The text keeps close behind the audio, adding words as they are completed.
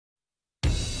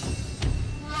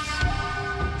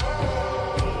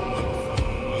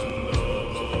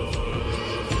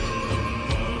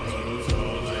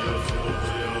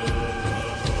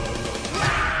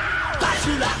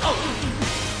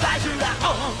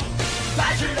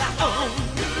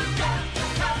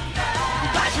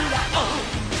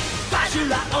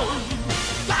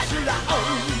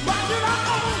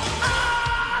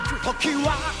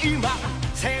今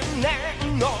千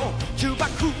年の呪縛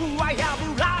は破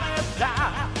られ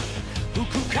た。吹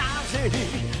く風に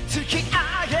突き上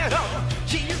げろ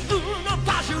自由の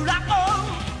パジュラを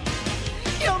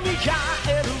蘇る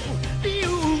理由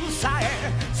さえ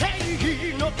正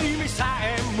義の意味さ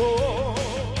えも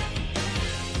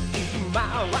今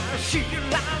は知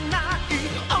らない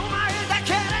お前だ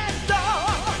けれど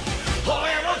吠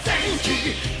えろ前期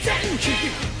前期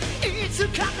いつ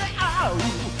かで会う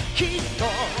きっと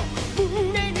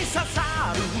胸に刺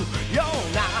さるよう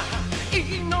な祈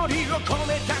りを込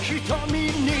めた瞳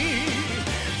に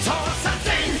そうさ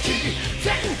前期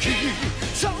前期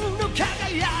その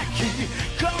輝き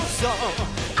こそ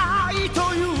愛と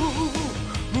いう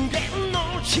無限の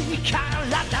力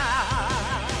だ。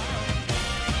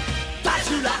バ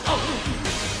ジュラオン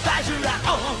バジュラ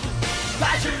オンバ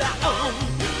ジュラオン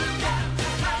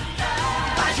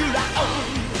バジュラオン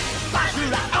バジュ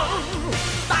ラオン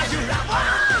バジュラオン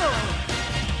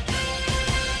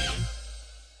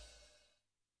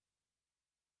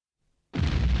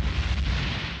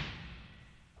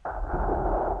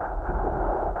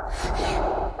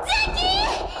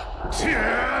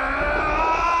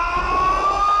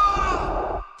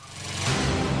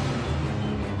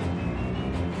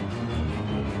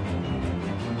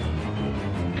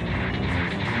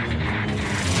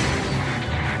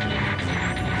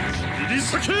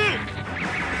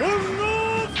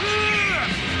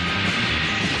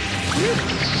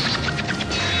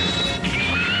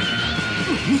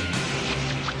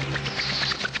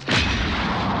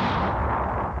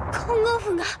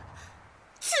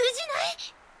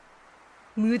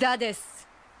無駄です。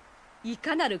い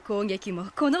かなる攻撃も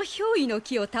この憑依の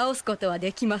木を倒すことは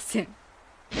できません。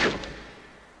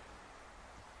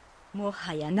も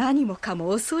はや何もかも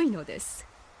遅いのです。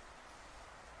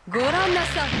ご覧な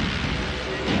さい。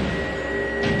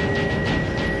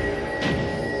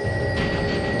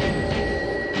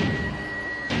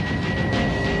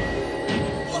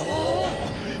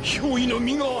憑依の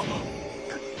実が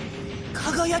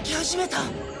輝き始めた。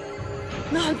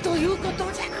なんというこ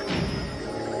とじゃ。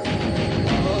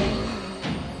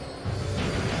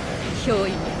憑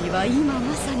依の実は今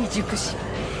まさに熟し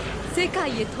世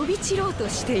界へ飛び散ろうと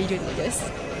しているので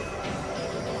す。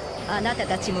あなた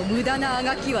たちも無駄なあ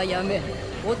がきはやめ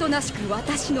おとなしく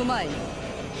私の前に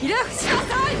ひれ伏しなさ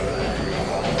い。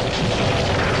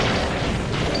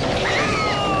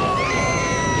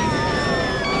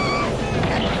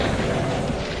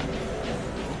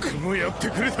僕もやって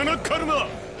くれたなカルマ。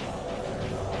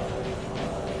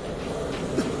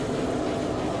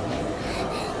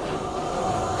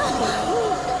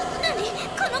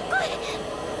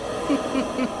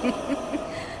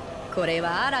これ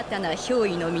は新たな憑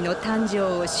依の実の誕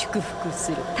生を祝福す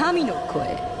る民の声。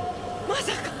ま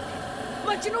さか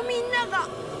町のみんなが。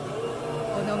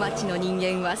この町の人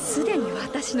間はすでに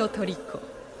私の虜。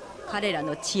彼ら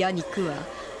の血や肉は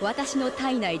私の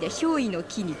体内で憑依の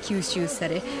木に吸収さ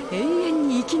れ永遠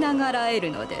に生きながらえ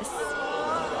るのです。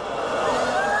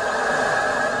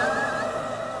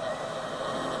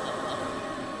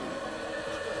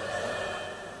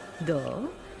どう？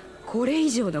これ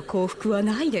以上の幸福は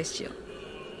ないでしょう。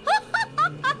何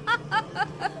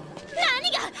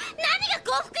が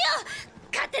幸福よ。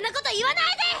勝手なこと言わない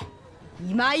で。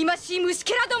忌々しい虫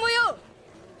けらどもよ。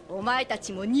お前た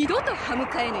ちも二度と歯向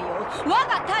かえぬよう我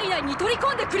が体内に取り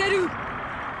込んでくれる。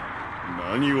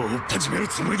何を追っ始める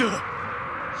つもりだ。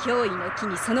憑依の木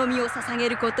にその身を捧げ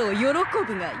ることを喜ぶがいい。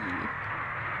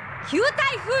球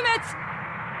体風滅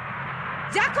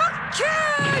邪国球。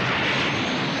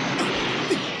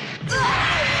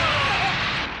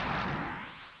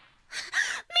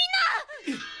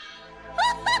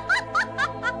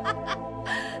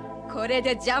これ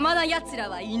で邪魔な奴ら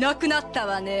はいなくなった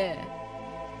わね。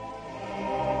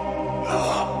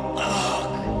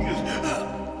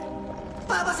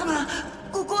ババ様、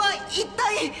ここは一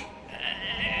体。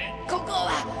ここ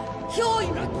は憑依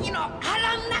の木の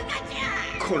腹の中じ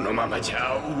ゃ。このままじ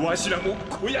ゃわしらも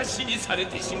肥やしにされ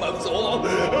てしまうぞ。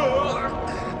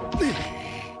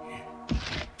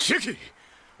キキ、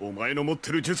お前の持っ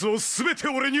てる術を全て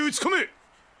俺に打ち込め。だっ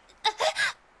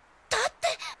て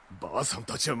ばあさん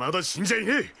たちはまだ死んじゃい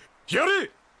ねえ。やれ。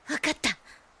分かった、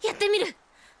やってみる。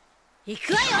行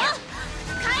くわよ。火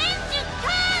炎術カ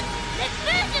ーン熱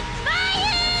風術ファイヤ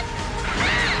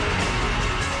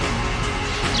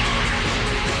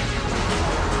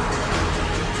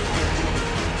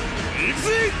ー。行くぜ。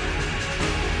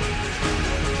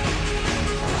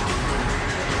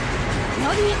何？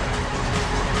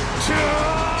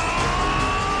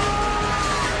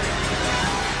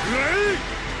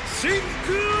シンク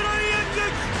ロライアン逆。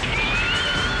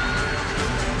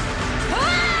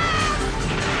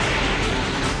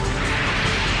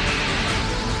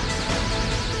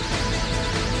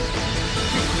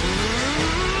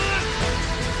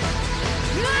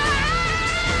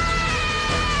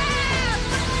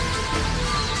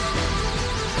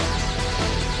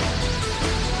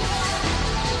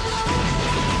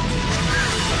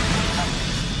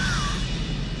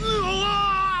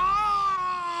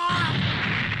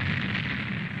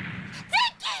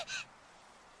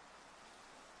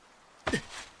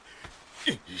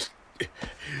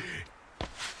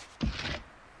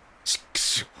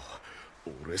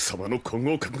俺様の混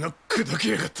合格が砕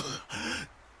けやがった。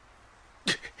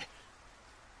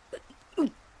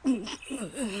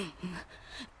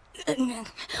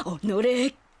おのれ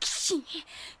騎士、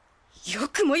よ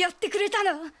くもやってくれた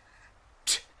な。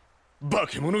化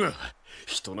け物が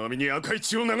人並みに赤い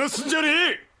血を流すんじゃねえ。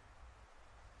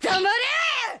黙れ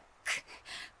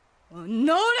お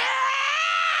のれ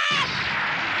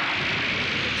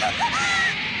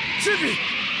ゼビ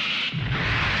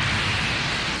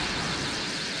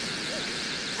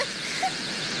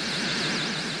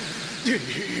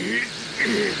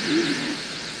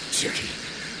千秋、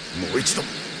もう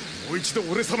一度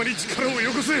俺様に力を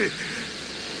よこせ。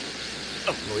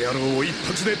あの野郎を一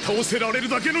発で倒せられる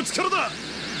だけの力だ。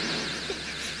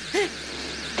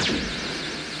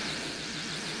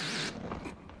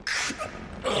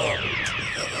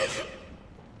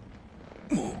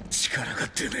もう力が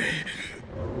出ね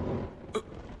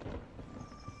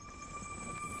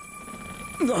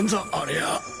え。なんだあれ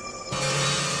や。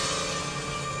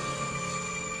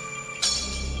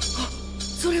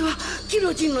それはキ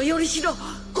ロジンのよりしろ、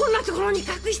こんなところに隠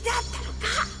してあっ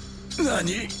たのか。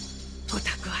何？オ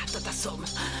タクハートだそうま。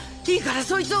いいから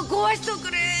そいつを壊しとく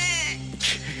れ。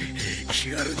気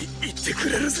軽に言ってく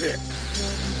れるぜ。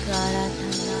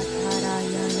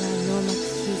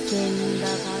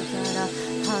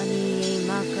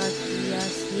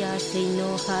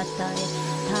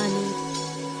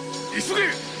急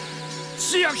げ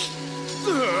千秋。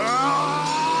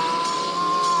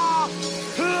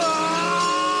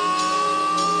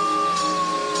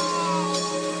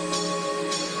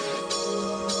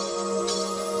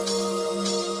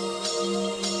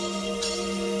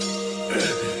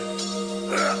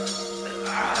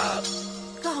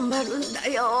頑張るんだ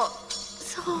よ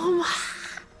相馬。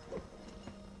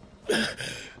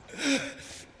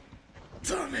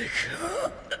ダメか。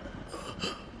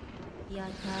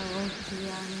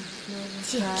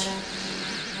千秋、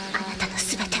あなたの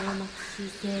全てを、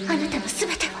あなたの全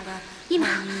てを今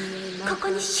ここ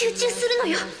に集中するの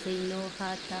よ。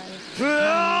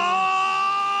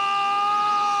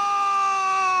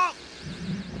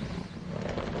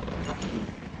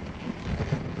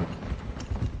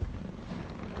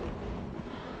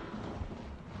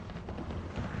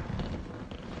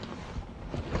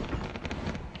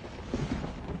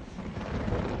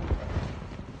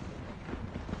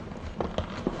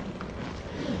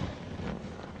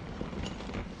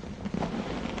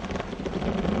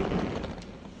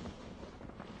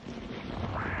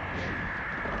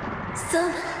相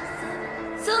馬、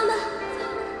相馬。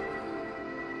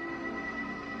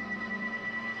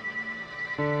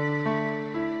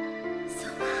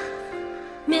相馬、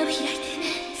目を開いて。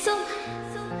相馬。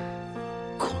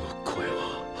この声は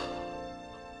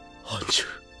アンジュ。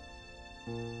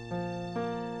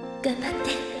頑張って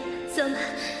相馬。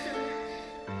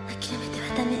諦めては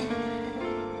ダメ。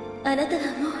あなたは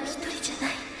もう一人じゃな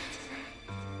い。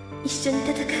一緒に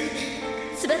戦う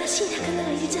素晴らしい仲間が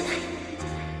いるじゃない。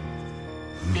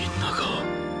みんなが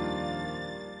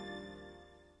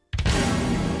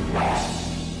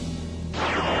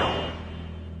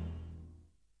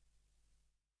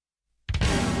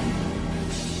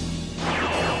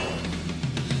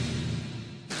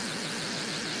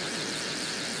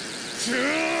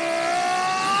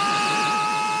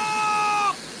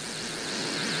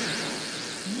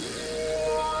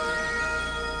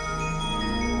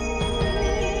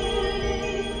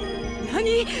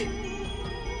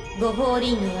五法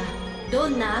リングはど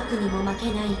んな悪にも負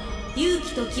けない勇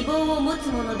気と希望を持つ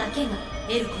者だけが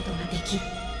得ることができる。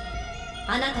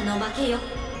あなたの負けよ、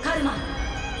カルマ。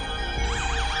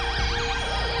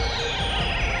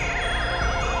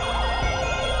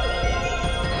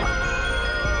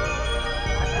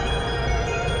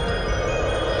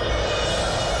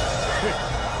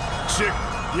チェッ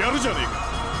クやるじゃねえか。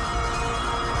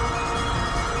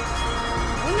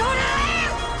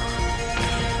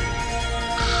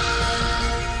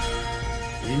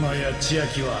今や千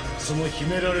秋はその秘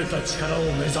められた力を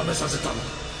目覚めさせたのだ。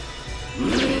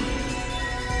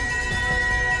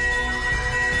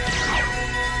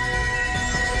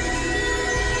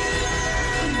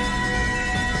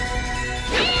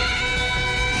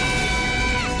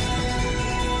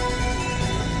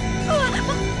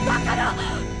バカだ。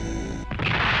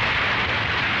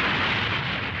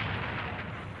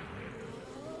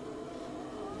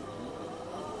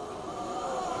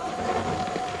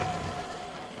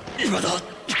今だ。大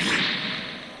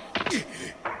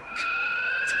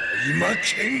魔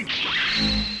剣。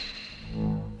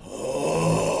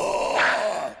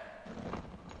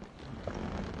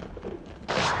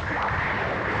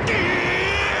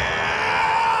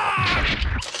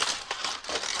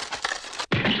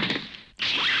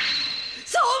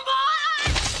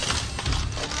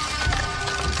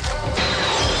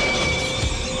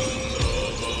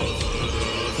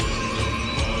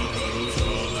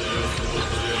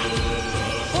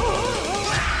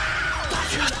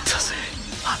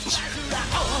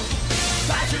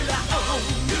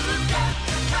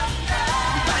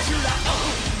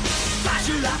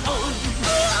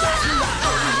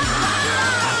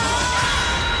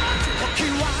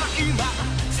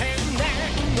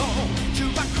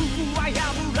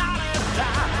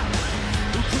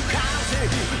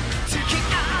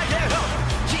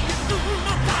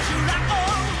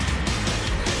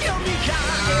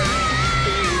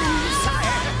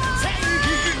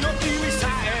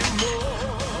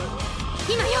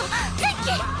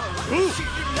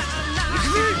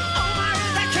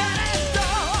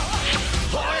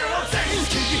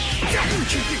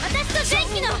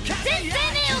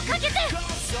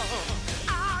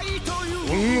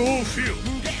の不よ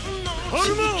カ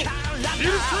ルマ許さ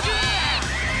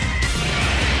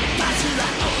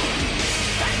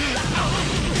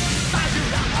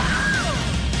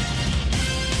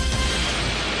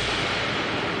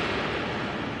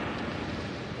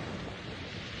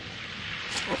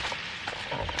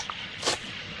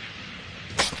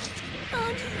何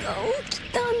が起き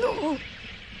たの？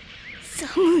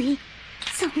寒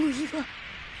いわ。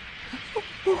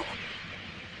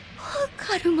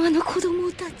カルマの子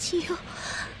供たちよ、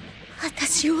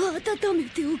私を温め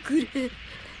ておくれ。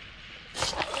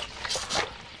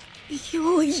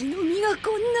用意の身が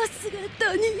こんな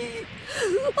姿に、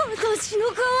私の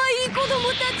可愛い子供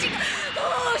たちがど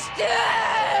うして。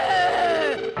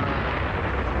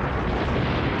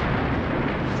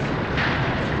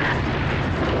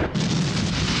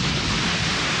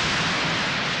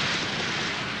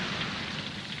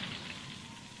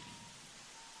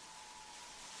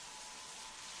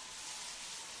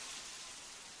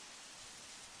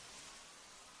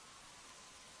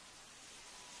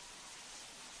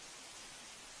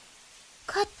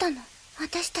勝ったの、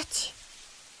私たち。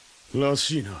ら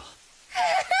しいな。やった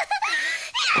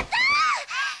ー！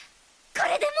こ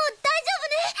れでもう大丈夫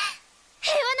ね。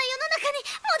平和な世の中に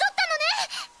戻っ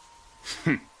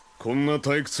たのね。こんな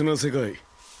退屈な世界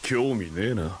興味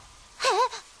ねえな。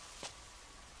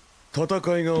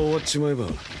戦いが終わっちまえば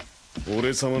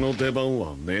俺様の出番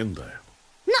はねえんだよ。何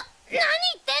言っ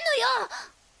てん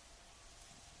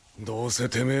のよ。どうせ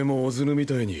てめえもオズヌみ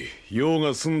たいに用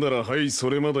が済んだらはいそ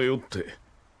れまだよって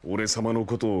俺様の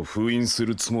ことを封印す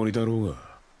るつもりだろうが。さっ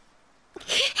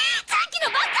き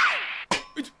のバ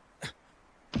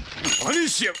カ！何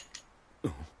しや。ど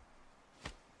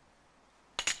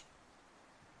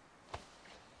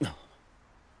こ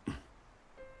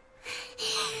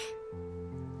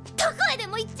へで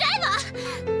も行っちゃえば。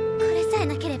これさえ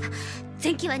なければ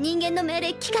前期は人間の命令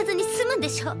聞かずに済むんで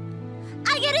しょ。あ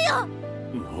げるよ。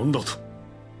なんだと。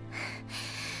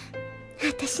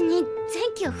私に前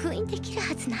期を封印できる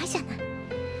はずないじゃない。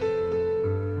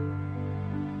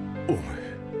お前。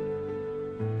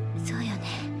そうよね。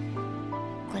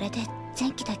これで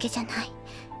前期だけじゃない、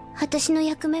私の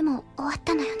役目も終わっ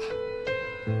たのよね。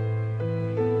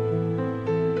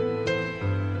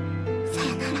さ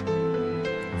よなら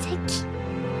前期。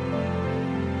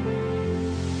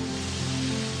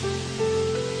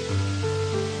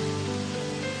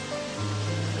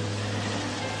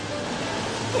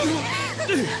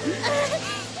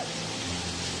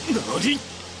何？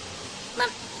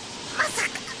まさ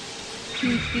か。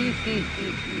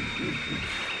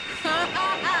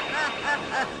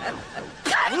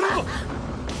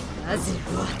なぜ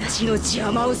私の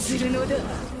邪魔をするのだ。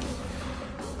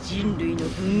人類の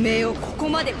文明をここ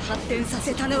まで発展さ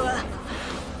せたのは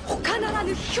他なら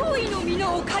ぬ憑依の実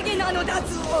のおかげなのだぞ。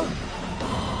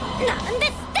なんで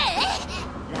すって？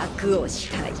楽を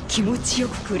したい、気持ちよ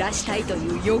く暮らしたいと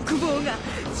いう欲望が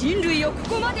人類をこ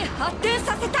こまで発展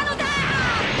させたのだ。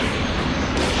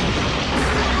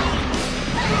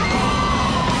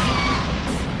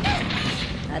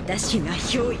私が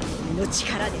憑依の身の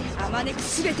力であまねく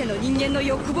全ての人間の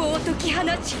欲望を解き放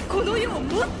ち、この世を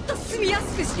もっと住みや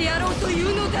すくしてやろうとい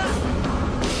うのだ。うる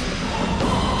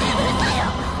さいよ。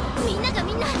みんなが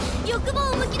みんな欲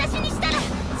望をむき出しにしたら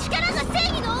力が正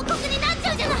義の王国になっち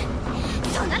ゃうじゃない。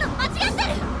そんなの間違ってる。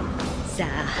さ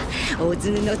あ、オ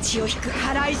ズヌの血を引く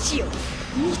腹いしよ、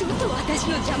二度と私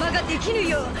の邪魔ができぬ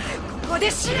ようここ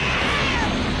で死ね。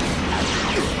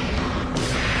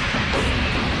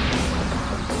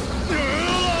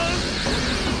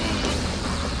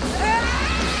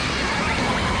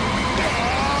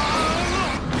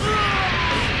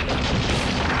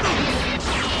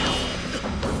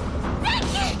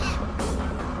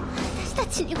私た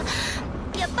ちには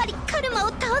やっぱりカルマを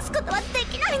倒すことはで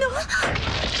きないの？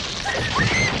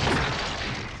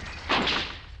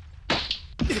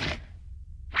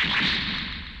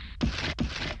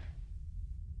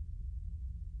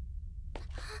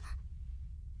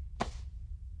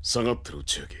下がってろ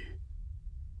千秋。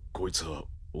こいつは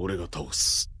俺が倒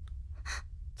す。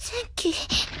前期。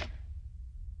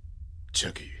千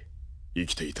秋、生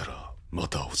きていたらま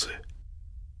た会おうぜ。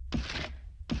前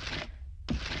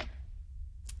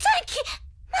期、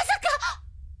まさか。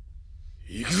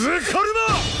行くぜカルマ。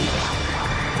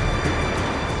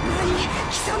何、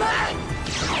貴様。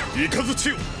雷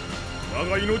よ、我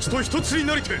が命と一つに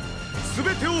なりて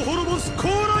全てを滅ぼす高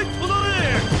麗となれ。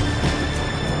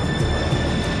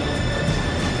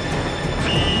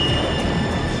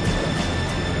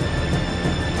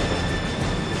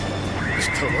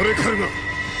たまれカルマ、こ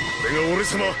れが俺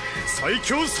様最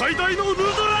強最大のルドラ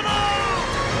だ。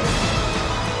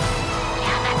や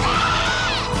め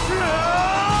て。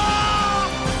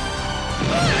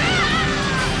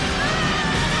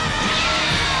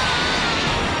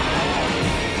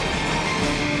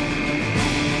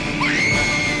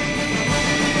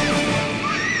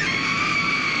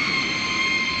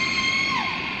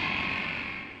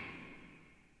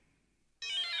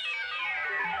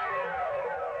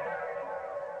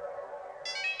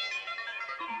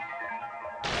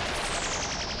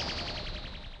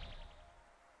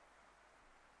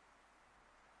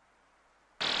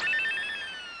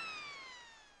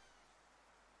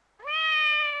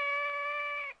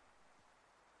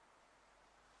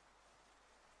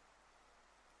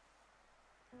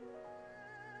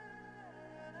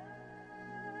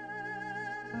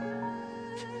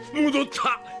戻っ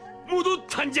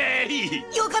たんじゃい。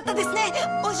よかったですね、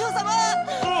お嬢様。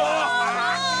お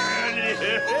嬢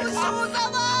様。よ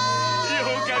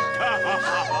かった。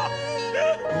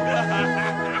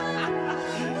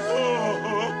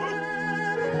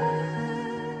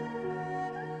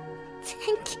前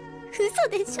期嘘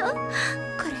でしょ。こ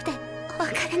れでお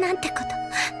別れなんてこと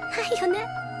ないよね。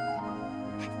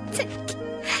前期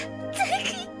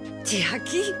千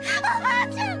秋、おばあ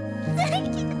ちゃん、前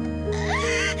期が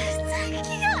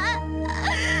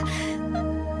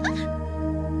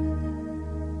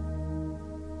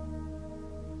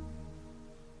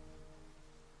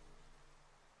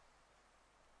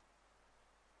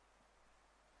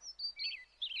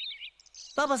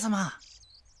ババ様、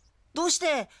どうし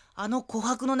てあの琥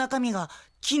珀の中身が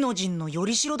木の陣のよ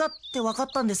りしろだって分かっ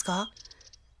たんですか？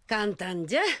簡単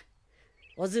じゃ。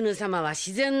おずぬ様は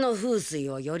自然の風水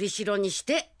をよりしろにし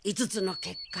て5つの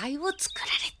結界を作ら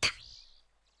れた。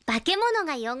化け物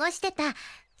が汚してた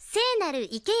聖なる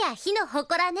池や火の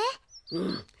祠ね。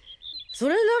そ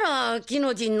れなら木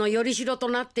の陣のよりしろと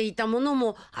なっていたもの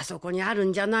もあそこにある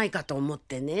んじゃないかと思っ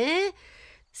てね。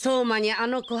相馬にあ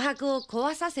の琥珀を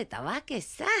壊させたわけ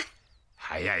さ。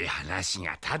早い話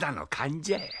がただの勘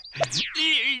じゃ。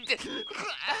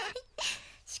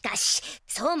しかし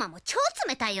相馬も超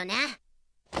冷たいよね。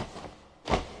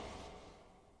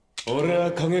俺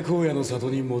は影荒野の里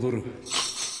に戻る。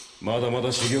まだまだ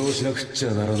修行をしなくっち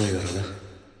ゃならないから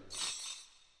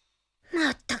な。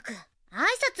まったく挨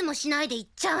拶もしないで行っ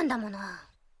ちゃうんだもの。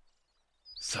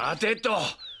さてと、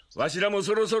わしらも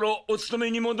そろそろお勤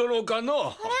めに戻ろうかの。も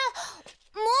う帰っ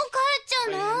ち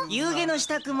ゃうの？夕げの支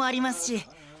度もありますし、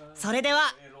それでは。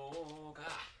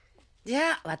じ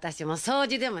ゃあ私も掃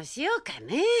除でもしようか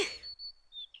ね。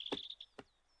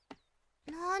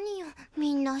何よ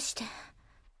みんなして。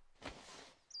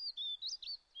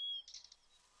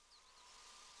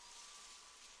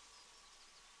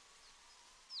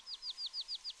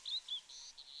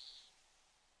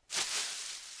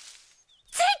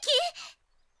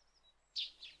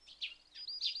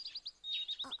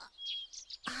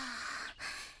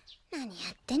何や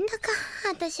ってんだか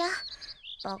私は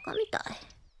バカみたい。あれ？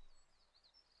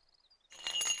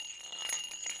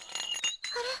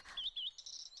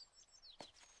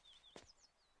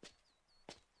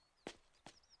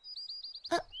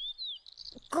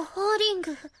ゴーリン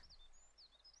グ。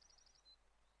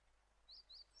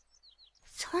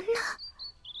そんな。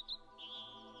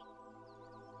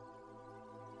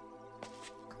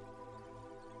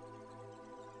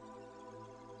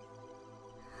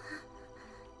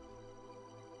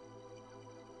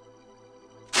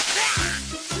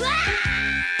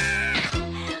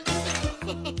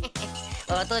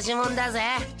落とし物だぜ。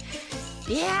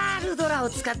いやー、ルドラを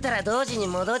使ったら同時に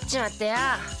戻っちまってよ。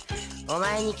お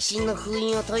前に鬼神の封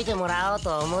印を解いてもらおう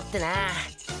と思ってな。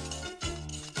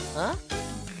あ？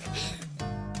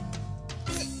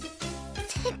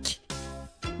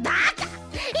バカ！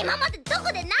今までど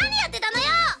こで何やってたのよ。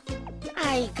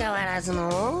相変わらず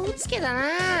の大つけだな。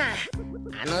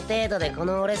あの程度でこ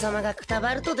の俺様がくた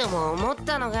ばるとでも思っ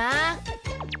たのが。な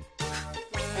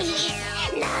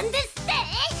んですって？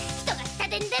人が下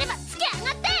手に出ればつけ上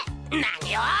がって。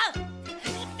何を？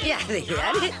やれや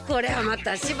れ、これはま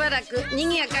たしばらく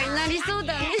賑やかになりそう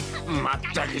だね。まっ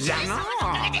たくじゃの。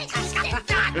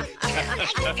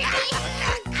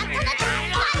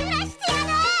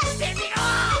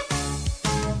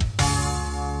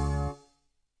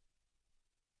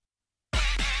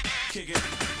不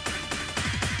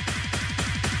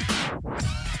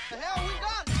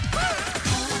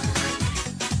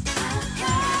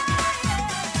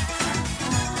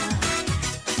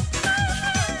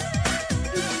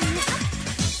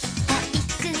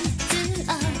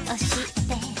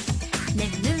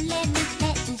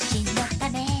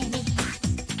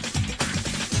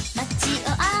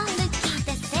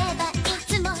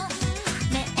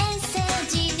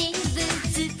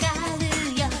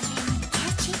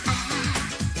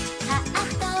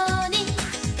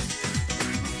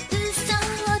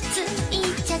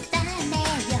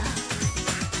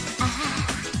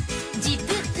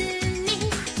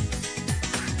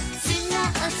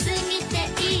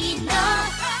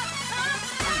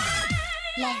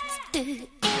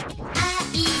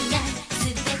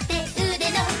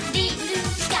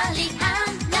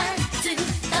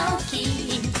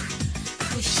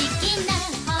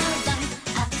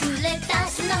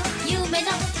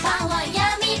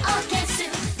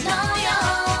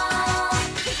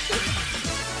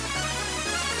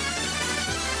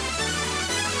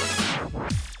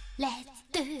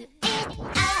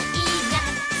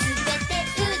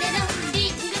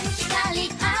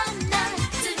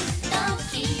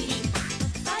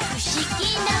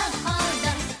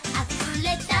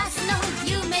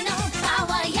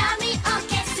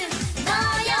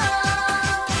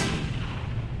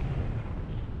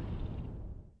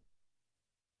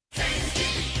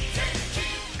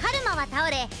は倒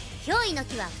れ憑依の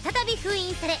木は再び封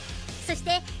印され、そし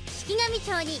て式神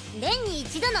町に年に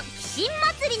一度の鬼神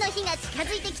祭りの日が近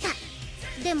づいてきた。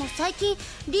でも最近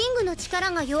リングの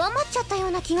力が弱まっちゃったよ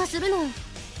うな気がするの。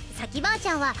さきばあち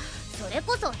ゃんはそれ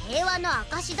こそ平和の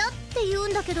証だって言う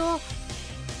んだけど、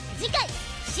次回鬼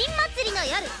神祭りの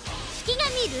夜式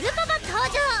神ルルパパ登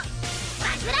場。